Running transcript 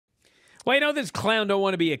Well, you know this clown don't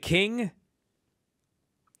want to be a king?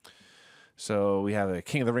 So we have a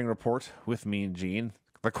King of the Ring report with me and Gene.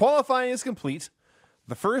 The qualifying is complete.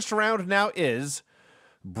 The first round now is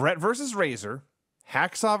Brett versus Razor,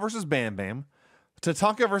 Hacksaw versus Bam Bam,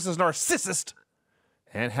 Tatanka versus Narcissist,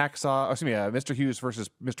 and Mr. Hughes versus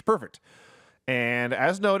Mr. Perfect. And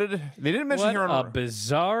as noted, they didn't mention here on... What a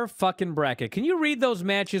bizarre fucking bracket. Can you read those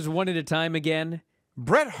matches one at a time again?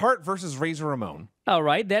 Bret Hart versus Razor Ramon. All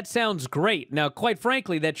right, that sounds great. Now, quite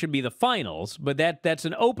frankly, that should be the finals, but that's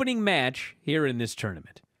an opening match here in this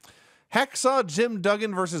tournament. Hacksaw Jim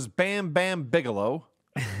Duggan versus Bam Bam Bigelow.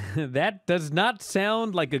 That does not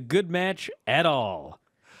sound like a good match at all.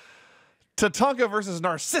 Tatanka versus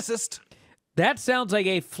Narcissist. That sounds like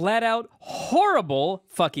a flat-out horrible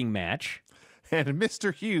fucking match. And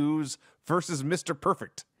Mr. Hughes versus Mr.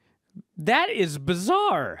 Perfect. That is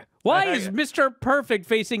bizarre. Why is Mr. Perfect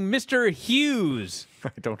facing Mr. Hughes?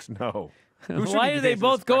 I don't know. Why are they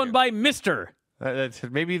both going by Mr.?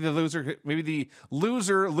 Maybe the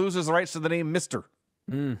loser loses the rights to the name Mr.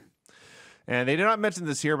 And they did not mention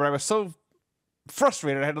this here, but I was so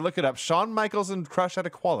frustrated I had to look it up. Shawn Michaels and Crush had a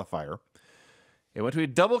qualifier. It went to a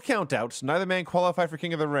double countout. Neither man qualified for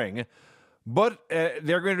King of the Ring. But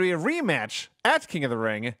they're going to be a rematch at King of the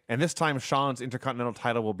Ring, and this time Shawn's Intercontinental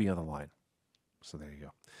title will be on the line. So there you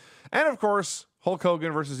go. And, of course, Hulk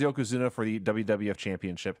Hogan versus Yokozuna for the WWF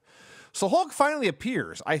Championship. So Hulk finally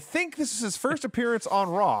appears. I think this is his first appearance on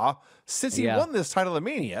Raw since he won this title at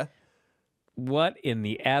Mania. What in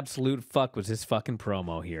the absolute fuck was this fucking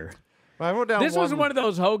promo here? I wrote down this wasn't one of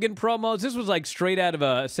those Hogan promos. This was like straight out of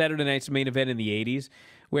a Saturday Night's Main Event in the 80s,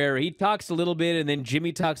 where he talks a little bit, and then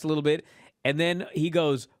Jimmy talks a little bit, and then he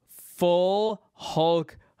goes full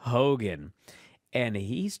Hulk Hogan. And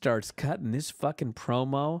he starts cutting this fucking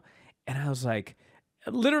promo, and I was like,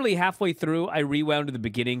 literally halfway through, I rewound to the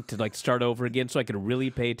beginning to like start over again so I could really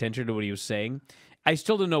pay attention to what he was saying. I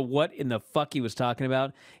still don't know what in the fuck he was talking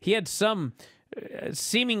about. He had some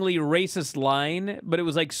seemingly racist line, but it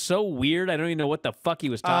was like so weird. I don't even know what the fuck he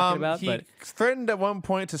was talking about. He threatened at one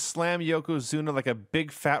point to slam Yokozuna like a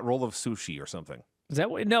big fat roll of sushi or something. Is that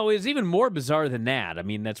what? No, it was even more bizarre than that. I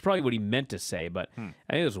mean, that's probably what he meant to say, but I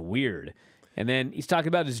think it was weird. And then he's talking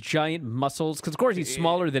about his giant muscles, because of course he's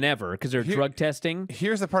smaller than ever because they're drug testing.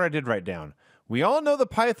 Here's the part I did write down. We all know the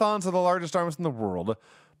pythons are the largest arms in the world,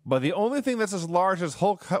 but the only thing that's as large as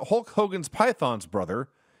Hulk Hogan's python's brother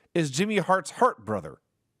is Jimmy Hart's heart brother.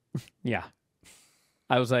 Yeah.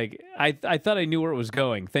 I was like, I thought I knew where it was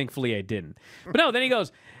going. Thankfully, I didn't. But no, then he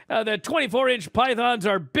goes, the 24-inch pythons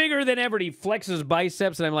are bigger than ever. And he flexes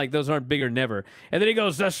biceps, and I'm like, those aren't bigger than ever. And then he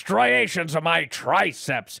goes, the striations of my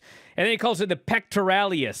triceps. And then he calls it the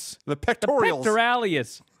pectoralis. The pectorials. The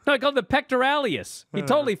pectoralis. No, he called it the pectoralis. He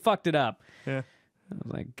totally fucked it up. Yeah. Oh,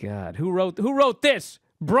 my God. Who wrote this?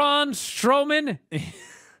 Braun Strowman?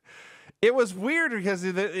 It was weird because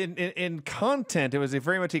in content, it was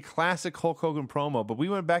very much a classic Hulk Hogan promo, but we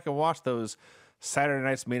went back and watched those Saturday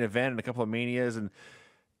Night's Main Event and a couple of Manias, and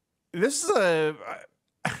this is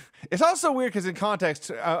it's also weird because in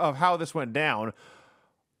context of how this went down,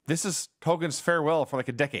 this is Hogan's farewell for like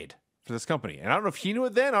a decade for this company. And I don't know if he knew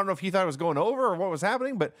it then, I don't know if he thought it was going over or what was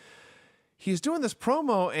happening, but he's doing this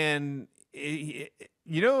promo, and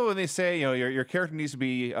you know when they say, you know, your character needs to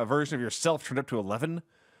be a version of yourself turned up to 11?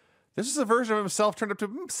 This is a version of himself turned up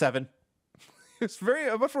to 7. It's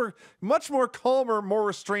a much more calmer, more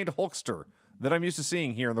restrained Hulkster than I'm used to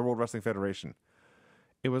seeing here in the World Wrestling Federation.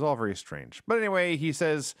 It was all very strange. But anyway, he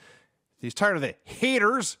says he's tired of the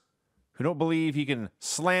haters who don't believe he can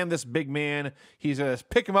slam this big man. He's going to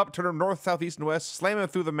pick him up, turn him north, south, east, and west, slam him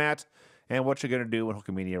through the mat, and what you're going to do when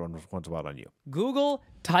Hulkamania runs wild on you. Google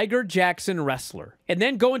Tiger Jackson wrestler, and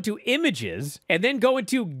then go into images, and then go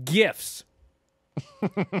into GIFs.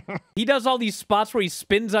 He does all these spots where he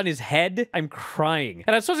spins on his head. I'm crying.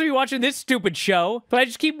 And I'm supposed to be watching this stupid show, but I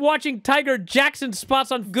just keep watching Tiger Jackson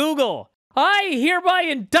spots on Google. I hereby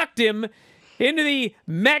induct him into the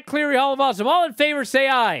Matt Cleary Hall of Awesome. All in favor, say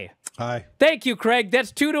aye. Aye. Thank you, Craig.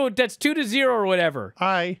 That's 2-0 or whatever.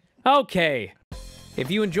 Aye. Okay.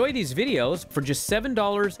 If you enjoy these videos, for just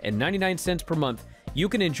 $7.99 per month, you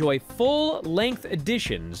can enjoy full-length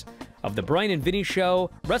editions of The Bryan and Vinny Show,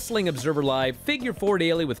 Wrestling Observer Live, Figure 4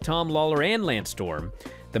 Daily with Tom Lawler and Lance Storm,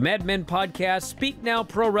 the Mad Men Podcast, Speak Now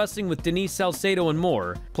Pro Wrestling with Denise Salcedo, and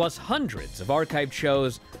more, plus hundreds of archived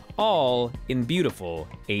shows, all in beautiful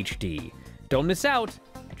HD. Don't miss out.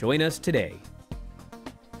 Join us today.